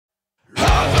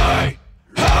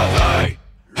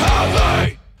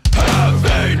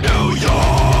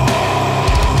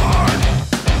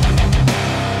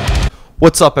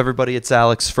What's up, everybody? It's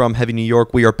Alex from Heavy New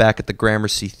York. We are back at the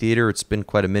Gramercy Theater. It's been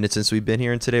quite a minute since we've been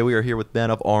here, and today we are here with Ben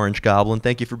of Orange Goblin.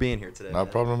 Thank you for being here today. No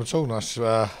Ben. problem at all. Nice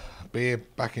to be here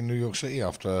back in New York City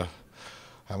after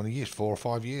how many years? 4 or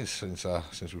 5 years since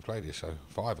we played here. So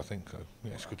 5, I think. So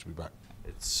yeah, it's good to be back.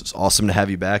 It's awesome to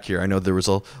have you back here. I know there was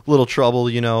a little trouble,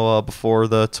 before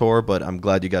the tour, but I'm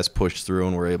glad you guys pushed through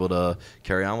and were able to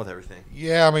carry on with everything.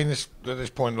 Yeah, I mean, at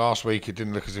this point last week, it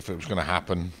didn't look as if it was going to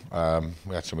happen.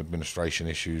 We had some administration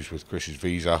issues with Chris's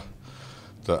visa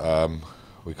that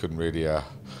we couldn't really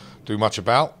do much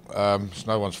about. It's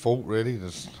no one's fault, really.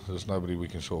 There's nobody we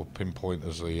can sort of pinpoint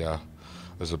as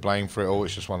the blame for it all.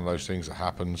 It's just one of those things that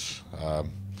happens.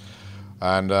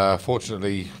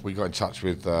 Fortunately, we got in touch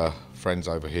with friends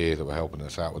over here that were helping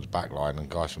us out with the back line and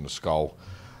guys from the Skull,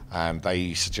 and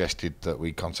they suggested that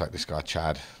we contact this guy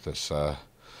Chad that's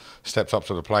stepped up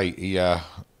to the plate. He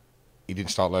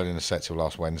didn't start learning the set till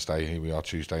last Wednesday. Here we are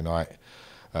Tuesday night.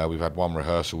 We've had one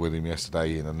rehearsal with him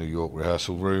yesterday in a New York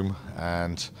rehearsal room,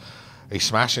 and he's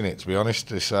smashing it, to be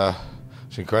honest. It's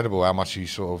incredible how much he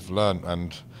sort of learnt,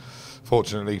 and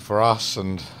fortunately for us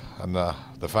and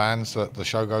the fans, that the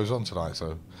show goes on tonight.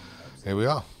 So here we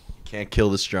are. Can't kill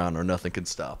this genre. Nothing can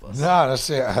stop us. No, that's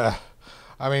it.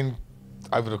 I mean,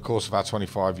 over the course of our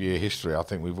 25-year history, I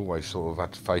think we've always sort of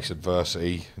had to face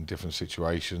adversity in different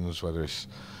situations, whether it's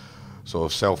sort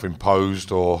of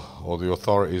self-imposed or the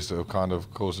authorities that have kind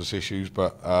of caused us issues.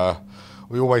 But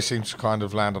we always seem to kind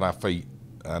of land on our feet,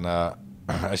 and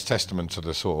it's testament to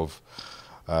the sort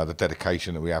of the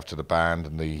dedication that we have to the band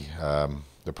and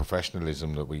the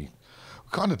professionalism that we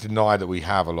kind of deny that we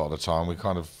have a lot of the time.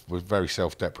 We're very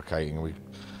self-deprecating. We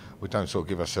don't sort of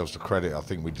give ourselves the credit I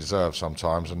think we deserve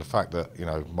sometimes. And the fact that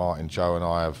Martin, Joe, and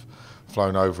I have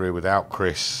flown over here without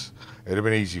Chris, it'd have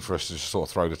been easy for us to just sort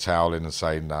of throw the towel in and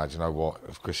say, "Nah, do you know what?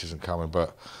 If Chris isn't coming,"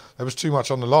 but there was too much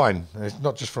on the line. And it's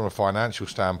not just from a financial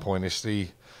standpoint. It's the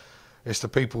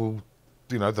people,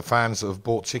 the fans that have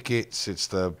bought tickets. It's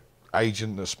the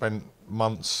agent that spent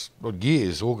months or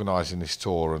years organising this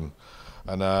tour, and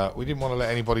we didn't want to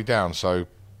let anybody down, so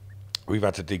we've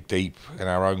had to dig deep in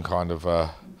our own kind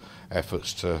of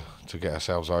efforts to get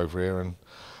ourselves over here and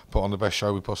put on the best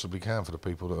show we possibly can for the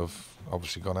people that have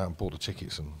obviously gone out and bought the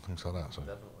tickets and things like that. So.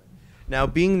 Definitely. Now,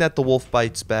 being that The Wolf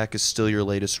Bites Back is still your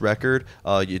latest record,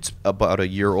 it's about a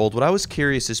year old. What I was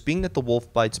curious is, being that The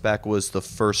Wolf Bites Back was the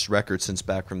first record since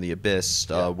Back from the Abyss,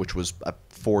 which was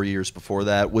 4 years before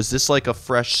that, was this like a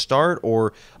fresh start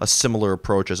or a similar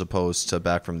approach as opposed to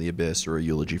Back from the Abyss or A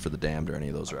Eulogy for the Damned or any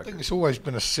of those records? I think it's always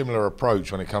been a similar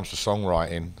approach when it comes to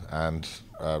songwriting and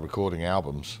recording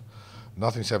albums.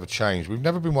 Nothing's ever changed. We've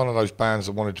never been one of those bands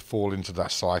that wanted to fall into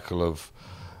that cycle of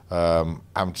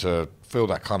having to feel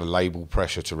that kind of label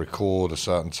pressure to record a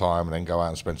certain time and then go out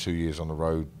and spend 2 years on the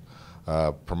road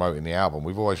promoting the album.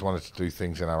 We've always wanted to do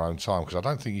things in our own time, because I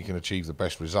don't think you can achieve the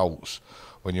best results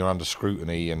when you're under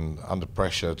scrutiny and under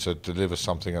pressure to deliver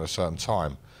something at a certain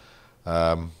time.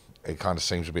 It kind of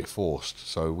seems a bit forced.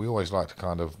 So we always like to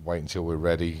kind of wait until we're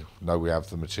ready, know we have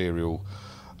the material,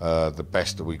 the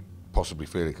best that we possibly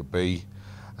feel it could be,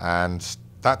 and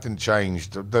that didn't change.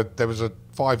 There was a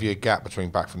 5-year gap between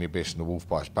Back from the Abyss and The Wolf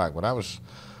Bites Back, but that was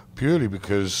purely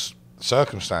because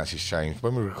circumstances changed.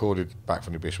 When we recorded Back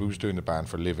from the Abyss, we was doing the band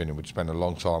for a living, and we'd spent a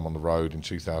long time on the road in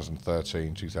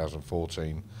 2013,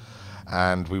 2014,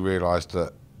 and we realised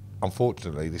that,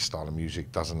 unfortunately, this style of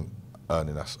music doesn't earn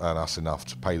us enough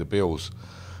to pay the bills.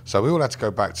 So we all had to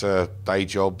go back to day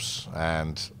jobs,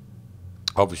 and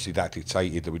obviously that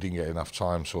dictated that we didn't get enough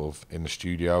time sort of in the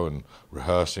studio and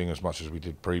rehearsing as much as we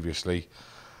did previously.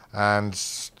 And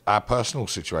our personal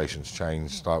situations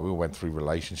changed. Like, we all went through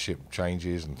relationship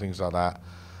changes and things like that.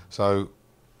 So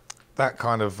that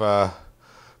kind of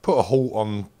put a halt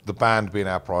on the band being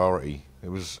our priority. It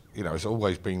was, it's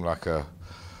always been like at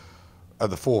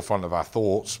the forefront of our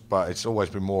thoughts, but it's always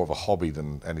been more of a hobby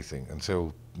than anything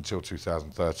until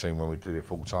 2013, when we did it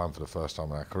full time for the first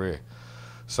time in our career.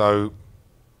 So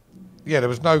yeah, there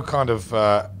was no kind of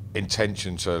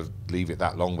intention to leave it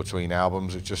that long between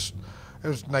albums. It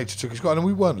was nature took its course, and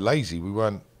we weren't lazy. We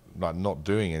weren't like not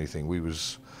doing anything. We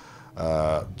was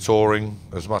touring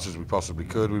as much as we possibly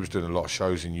could. We was doing a lot of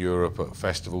shows in Europe at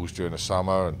festivals during the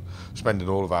summer, and spending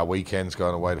all of our weekends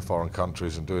going away to foreign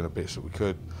countries and doing the bits that we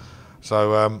could.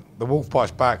 So The Wolf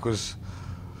Bites Back was,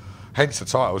 hence the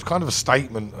title, was kind of a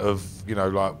statement of,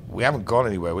 like, we haven't gone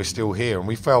anywhere, we're still here, and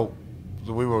we felt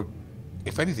that we were,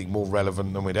 if anything, more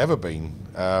relevant than we'd ever been.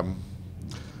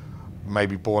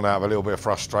 Maybe born out of a little bit of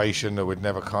frustration that we'd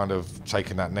never kind of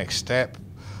taken that next step.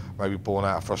 Maybe born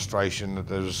out of frustration that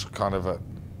there was kind of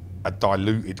a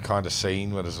diluted kind of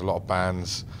scene where there's a lot of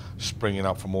bands springing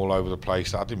up from all over the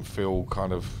place. I didn't feel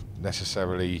kind of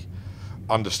necessarily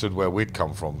understood where we'd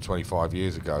come from 25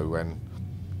 years ago, when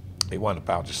it wasn't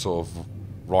about just sort of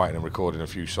writing and recording a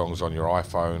few songs on your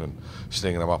iPhone and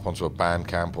stinging them up onto a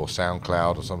Bandcamp or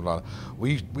SoundCloud or something like that.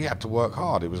 We had to work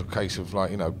hard. It was a case of,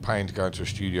 like, you know, paying to go into a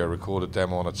studio, record a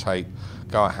demo on a tape,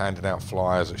 go out handing out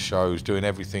flyers at shows, doing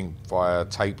everything via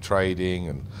tape trading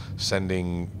and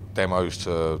sending demos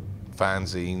to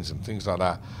fanzines and things like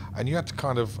that. And you had to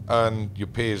kind of earn your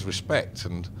peers' respect,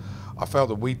 and I felt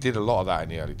that we did a lot of that in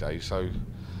the early days. So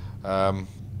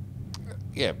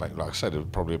yeah, but like I said, there was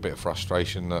probably a bit of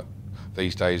frustration that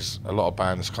these days a lot of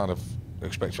bands kind of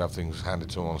expect to have things handed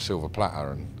to them on a silver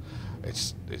platter, and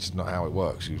it's not how it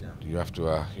works. You have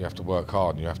to work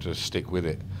hard, and you have to stick with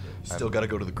it. Still got to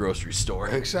go to the grocery store.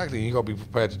 Exactly. You got to be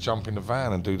prepared to jump in the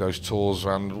van and do those tours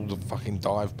around all the fucking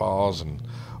dive bars and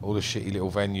all the shitty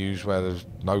little venues where there's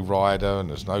no rider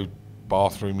and there's no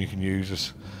bathroom you can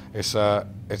use. It's a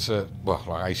well,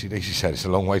 like AC/DC said, it's a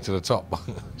long way to the top.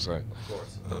 So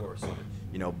of course.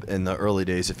 You know, in the early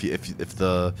days, if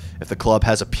the club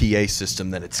has a PA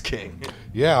system, then it's king.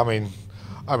 Yeah, I mean,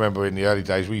 I remember in the early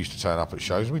days we used to turn up at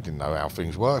shows. We didn't know how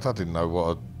things worked. I didn't know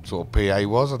what a sort of PA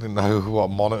was. I didn't know what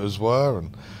monitors were,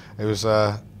 and it was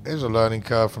a learning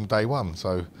curve from day one.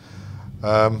 So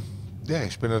yeah,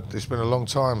 it's been a long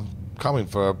time coming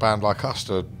for a band like us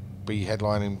to be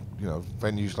headlining, you know,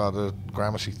 venues like the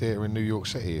Gramercy Theatre in New York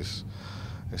City.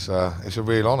 It's a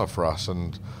real honour for us,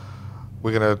 and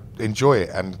we're going to enjoy it.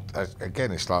 And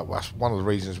again, it's like, that's one of the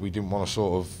reasons we didn't want to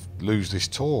sort of lose this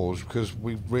tour, was because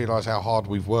we realised how hard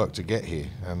we've worked to get here.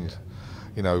 And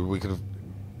you know, we could have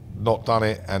not done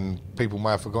it, and people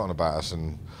may have forgotten about us.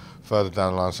 And further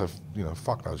down the line, so, you know,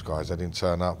 fuck those guys. They didn't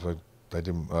turn up. They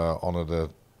didn't honour the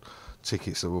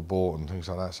tickets that were bought and things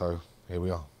like that. So here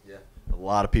we are. Yeah, a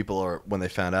lot of people are, when they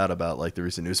found out about like the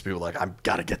recent news, people were like, I've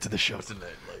got to get to the show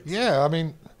tonight. Like, yeah, I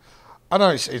mean, I know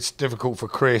it's difficult for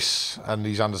Chris, and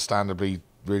he's understandably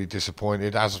really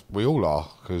disappointed, as we all are,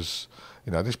 because,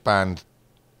 you know, this band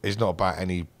is not about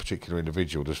any particular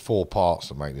individual. There's 4 parts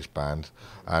that make this band,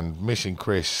 and missing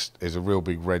Chris is a real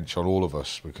big wrench on all of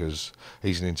us, because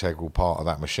he's an integral part of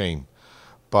that machine.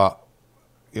 But,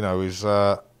 you know,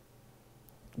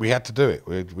 we had to do it.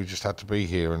 We just had to be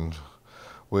here, and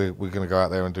we're going to go out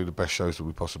there and do the best shows that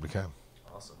we possibly can.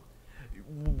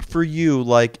 For you,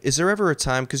 like, is there ever a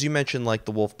time, because you mentioned like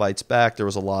The Wolf Bites Back, there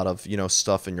was a lot of, you know,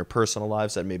 stuff in your personal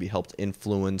lives that maybe helped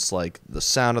influence like the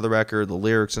sound of the record, the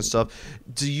lyrics and stuff.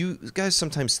 Do you guys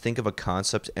sometimes think of a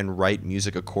concept and write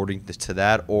music according to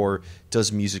that, or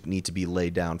does music need to be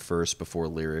laid down first before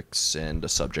lyrics and a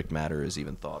subject matter is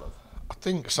even thought of? I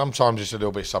think sometimes it's a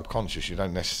little bit subconscious. You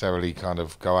don't necessarily kind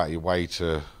of go out your way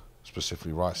to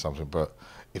specifically write something, but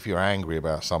if you're angry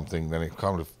about something, then it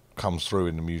kind of comes through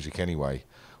in the music anyway,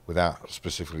 without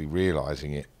specifically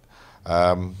realising it.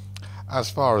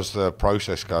 As far as the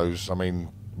process goes, I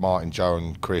mean, Martin, Joe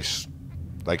and Chris,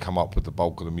 they come up with the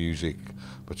bulk of the music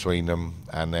between them,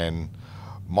 and then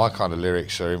my kind of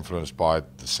lyrics are influenced by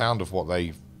the sound of what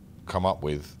they've come up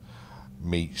with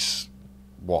meets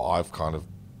what I've kind of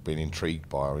been intrigued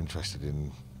by or interested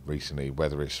in recently,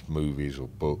 whether it's movies or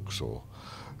books or,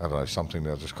 I don't know, something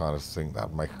that I just kind of think that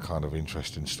would make a kind of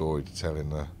interesting story to tell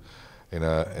in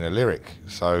a lyric.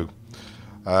 So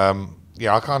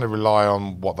yeah, I kind of rely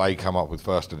on what they come up with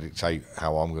first to dictate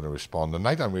how I'm going to respond, and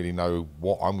they don't really know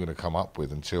what I'm going to come up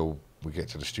with until we get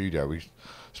to the studio. We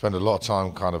spend a lot of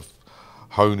time kind of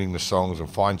honing the songs and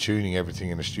fine-tuning everything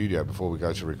in the studio before we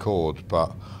go to record,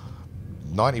 but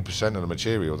 90% of the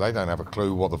material, they don't have a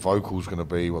clue what the vocal's going to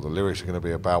be, what the lyrics are going to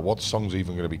be about, what the song's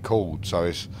even going to be called. So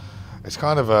it's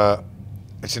kind of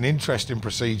it's an interesting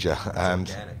procedure. And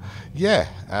organic. Yeah,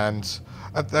 and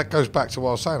that goes back to what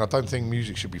I was saying. I don't think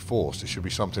music should be forced. It should be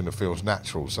something that feels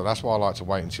natural. So that's why I like to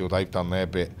wait until they've done their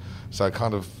bit. So it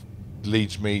kind of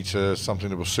leads me to something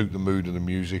that will suit the mood of the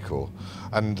music.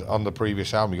 And on the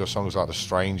previous album, you got songs like The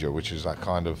Stranger, which is that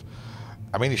kind of,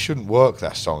 I mean, it shouldn't work,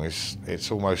 that song.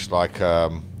 It's almost like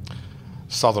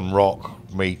Southern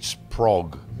rock meets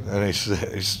prog, and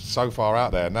it's so far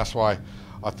out there. And that's why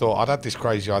I thought I'd had this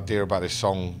crazy idea about this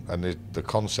song and the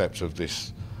concept of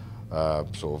this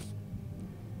sort of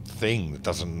thing that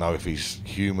doesn't know if he's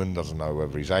human, doesn't know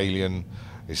whether he's alien.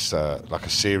 It's like a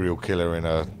serial killer in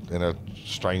a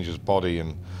stranger's body,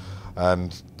 and I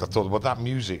thought, well, that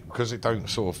music, because it don't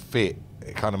sort of fit,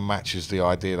 it kind of matches the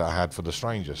idea that I had for The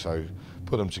Stranger. So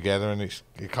put them together, and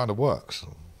it kind of works.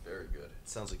 Very good. It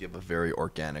sounds like you have a very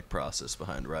organic process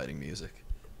behind writing music.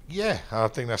 Yeah, I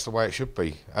think that's the way it should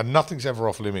be. And nothing's ever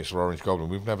off limits for Orange Goblin.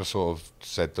 We've never sort of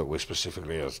said that we're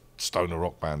specifically a stoner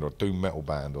rock band or a doom metal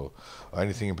band or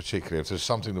anything in particular. If there's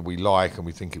something that we like and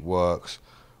we think it works,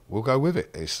 we'll go with it.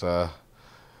 It's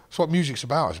what music's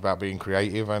about. It's about being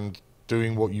creative and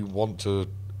doing what you want to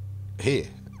hear.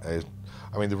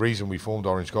 I mean, the reason we formed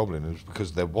Orange Goblin is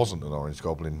because there wasn't an Orange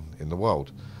Goblin in the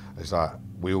world. It's like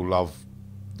we all love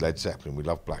Led Zeppelin, we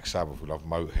love Black Sabbath, we love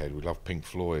Motorhead, we love Pink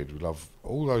Floyd, we love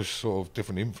all those sort of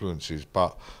different influences,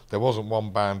 but there wasn't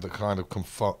one band that kind of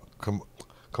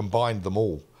combined them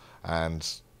all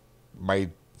and made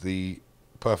the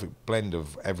perfect blend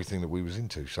of everything that we was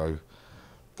into. So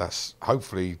that's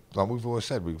hopefully, like we've always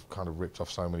said, we've kind of ripped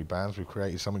off so many bands, we've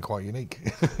created something quite unique.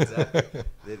 Exactly.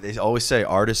 They always say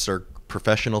artists are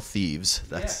professional thieves.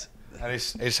 That's and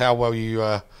it's how well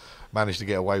you manage to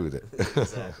get away with it.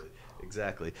 Exactly.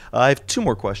 Exactly. I have two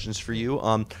more questions for you.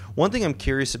 One thing I'm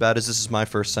curious about is, this is my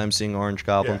first time seeing Orange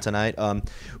Goblin tonight.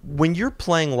 When you're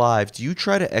playing live, do you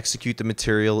try to execute the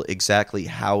material exactly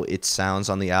how it sounds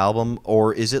on the album,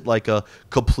 or is it like a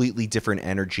completely different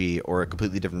energy or a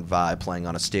completely different vibe playing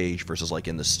on a stage versus like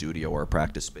in the studio or a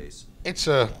practice space? It's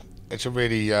a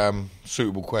really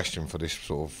suitable question for this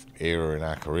sort of era in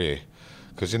our career,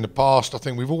 because in the past I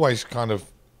think we've always kind of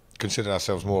considered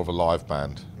ourselves more of a live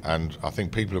band, and I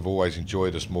think people have always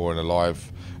enjoyed us more in a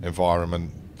live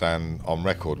environment than on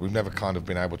record. We've never kind of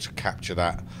been able to capture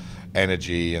that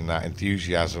energy and that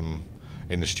enthusiasm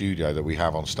in the studio that we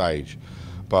have on stage.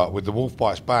 But with The Wolf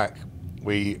Bites Back,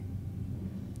 we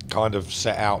kind of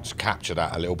set out to capture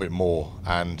that a little bit more,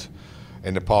 and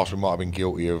in the past we might have been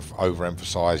guilty of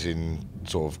overemphasizing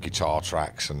sort of guitar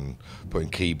tracks and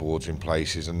putting keyboards in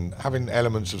places and having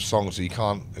elements of songs that you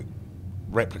can't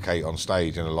replicate on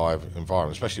stage in a live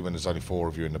environment, especially when there's only 4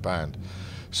 of you in the band.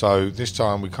 So this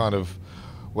time we kind of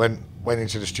went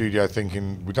into the studio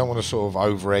thinking we don't want to sort of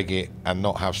over egg it and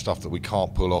not have stuff that we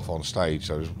can't pull off on stage.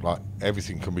 So it's like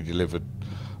everything can be delivered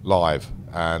live,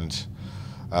 and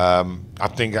I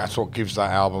think that's what gives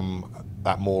that album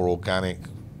that more organic,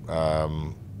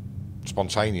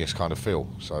 spontaneous kind of feel.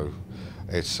 So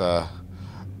it's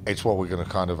what we're going to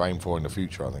kind of aim for in the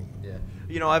future, I think. Yeah.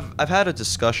 You know, I've had a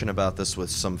discussion about this with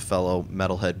some fellow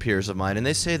metalhead peers of mine, and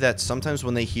they say that sometimes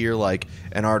when they hear like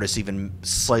an artist even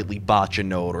slightly botch a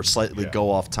note or slightly go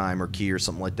off time or key or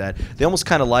something like that, they almost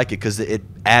kind of like it because it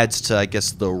adds to, I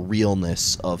guess, the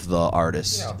realness of the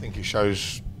artist. Yeah, I think it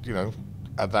shows, you know,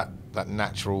 that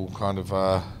natural kind of,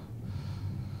 I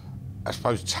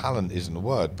suppose talent isn't the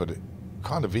word, but it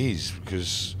kind of is,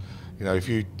 because, you know, if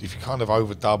you kind of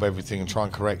overdub everything and try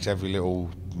and correct every little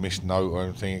missed note or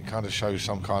anything, it kind of shows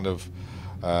some kind of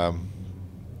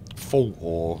fault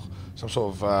or some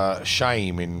sort of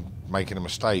shame in making a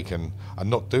mistake and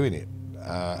not doing it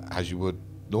as you would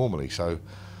normally. So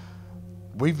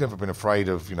we've never been afraid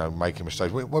of, you know, making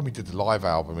mistakes. When we did the live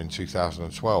album in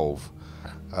 2012,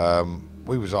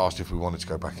 we was asked if we wanted to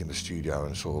go back in the studio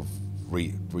and sort of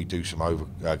redo some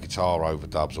guitar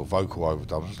overdubs or vocal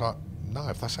overdubs. It's like, no,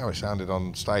 if that's how it sounded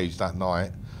on stage that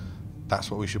night, that's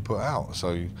what we should put out.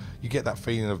 So you get that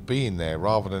feeling of being there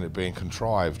rather than it being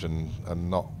contrived and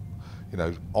not, you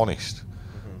know, honest.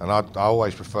 Mm-hmm. And I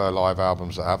always prefer live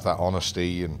albums that have that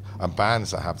honesty and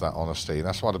bands that have that honesty. And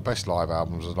that's why the best live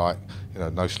albums are like, you know,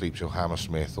 No Sleep Till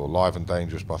Hammersmith or Live and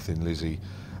Dangerous by Thin Lizzy.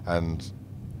 And,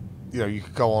 you know, you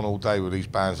could go on all day with these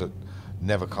bands that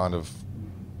never kind of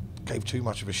gave too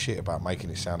much of a shit about making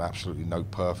it sound absolutely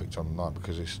note perfect on the night,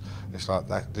 because it's like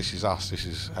that. This is us. This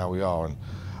is how we are. And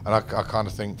I kind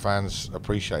of think fans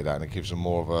appreciate that, and it gives them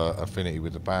more of a affinity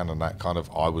with the band and that kind of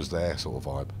I was there sort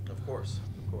of vibe. Of course.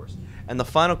 And the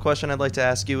final question I'd like to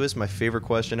ask you is my favorite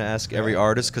question to ask every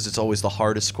artist, because it's always the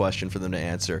hardest question for them to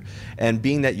answer. And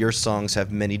being that your songs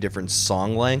have many different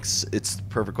song lengths, it's the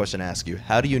perfect question to ask you.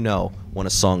 How do you know when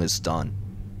a song is done?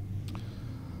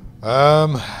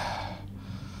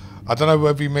 I don't know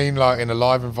whether you mean like in a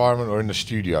live environment or in the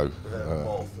studio.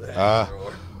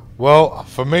 Well,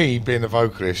 for me, being a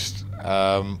vocalist,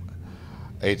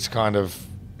 it's kind of,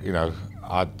 you know,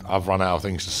 I've run out of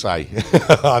things to say.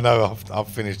 I know I've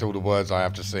finished all the words I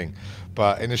have to sing.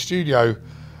 But in the studio,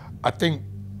 I think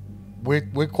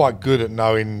we're quite good at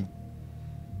knowing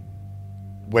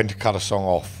when to cut a song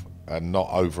off and not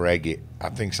over egg it. I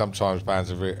think sometimes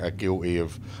bands are guilty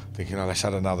of thinking, oh, let's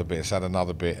add another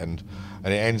bit, and it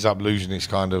ends up losing its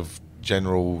kind of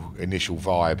general initial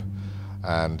vibe.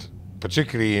 And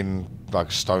particularly in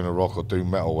like stoner rock or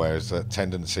doom metal, where there's that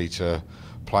tendency to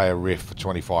play a riff for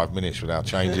 25 minutes without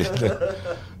changing.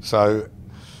 So,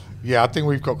 yeah, I think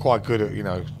we've got quite good at, you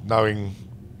know, knowing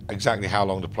exactly how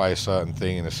long to play a certain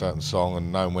thing in a certain song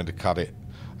and knowing when to cut it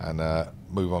and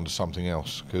move on to something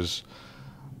else. Because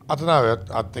I don't know.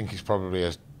 I think it's probably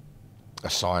a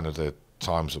sign of the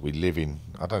times that we live in.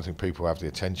 I don't think people have the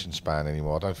attention span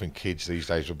anymore. I don't think kids these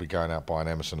days will be going out buying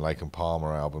Emerson, Lake and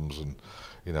Palmer albums and,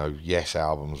 you know, Yes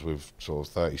albums with sort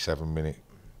of 37-minute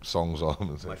songs on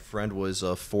them. My friend was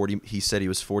 40. He said he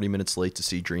was 40 minutes late to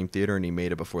see Dream Theater, and he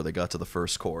made it before they got to the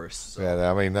first chorus. So.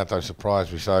 Yeah, I mean that don't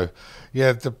surprise me. So,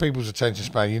 yeah, the people's attention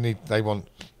span. They want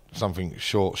something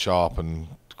short, sharp, and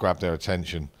grab their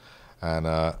attention,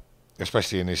 and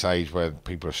especially in this age where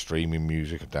people are streaming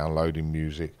music or downloading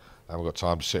music. They haven't got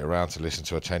time to sit around to listen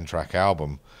to a 10-track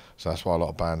album. So that's why a lot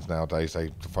of bands nowadays,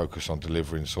 they focus on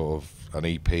delivering sort of an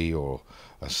EP or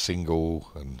a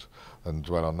single and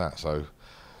dwell on that. So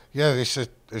yeah,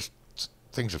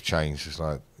 things have changed. It's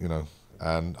like, you know,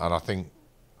 and I think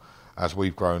as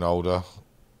we've grown older,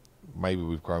 maybe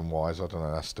we've grown wiser. I don't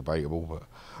know, that's debatable, but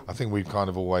I think we've kind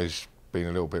of always been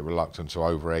a little bit reluctant to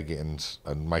over egg it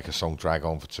and make a song drag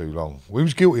on for too long. We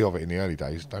was guilty of it in the early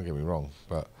days, don't get me wrong,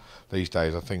 but these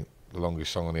days I think the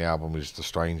longest song on the album is The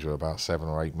Stranger, about 7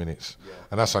 or 8 minutes. Yeah.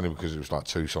 And that's only because it was like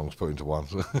 2 songs put into one.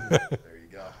 There you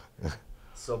go.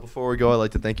 So before we go, I'd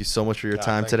like to thank you so much for your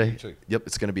time today. Yep,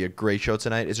 it's going to be a great show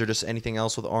tonight. Is there just anything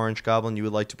else with Orange Goblin you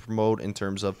would like to promote in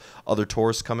terms of other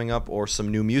tours coming up or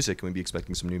some new music? Can we be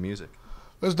expecting some new music?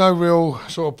 There's no real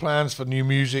sort of plans for new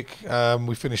music.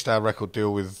 We finished our record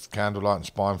deal with Candlelight and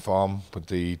Spine Farm with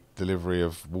the delivery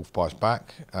of Wolf Bites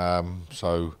Back.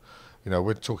 So, you know,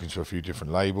 we're talking to a few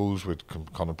different labels. We're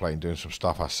contemplating doing some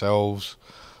stuff ourselves.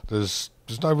 There's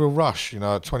no real rush. You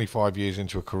know, 25 years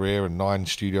into a career and 9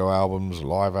 studio albums, a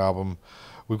live album.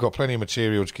 We've got plenty of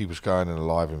material to keep us going in a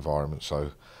live environment. So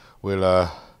we'll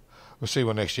see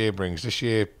what next year brings. This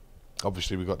year,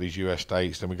 obviously, we've got these US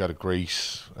dates. Then we go to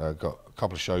Greece. Got a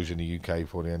couple of shows in the UK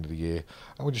before the end of the year.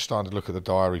 And we're just starting to look at the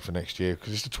diary for next year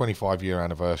because it's the 25-year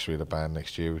anniversary of the band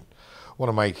next year. We want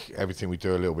to make everything we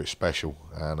do a little bit special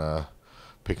and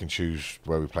pick and choose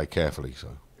where we play carefully. So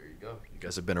there you go. You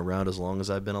guys have been around as long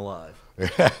as I've been alive.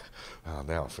 Oh,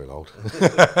 now I feel old.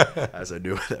 As I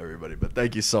do with everybody. But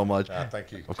thank you so much.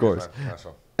 Thank you. Of course.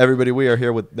 Everybody, we are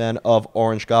here with Ben of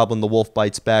Orange Goblin. The Wolf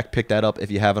Bites Back. Pick that up if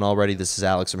you haven't already. This is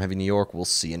Alex from Heavy New York. We'll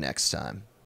see you next time.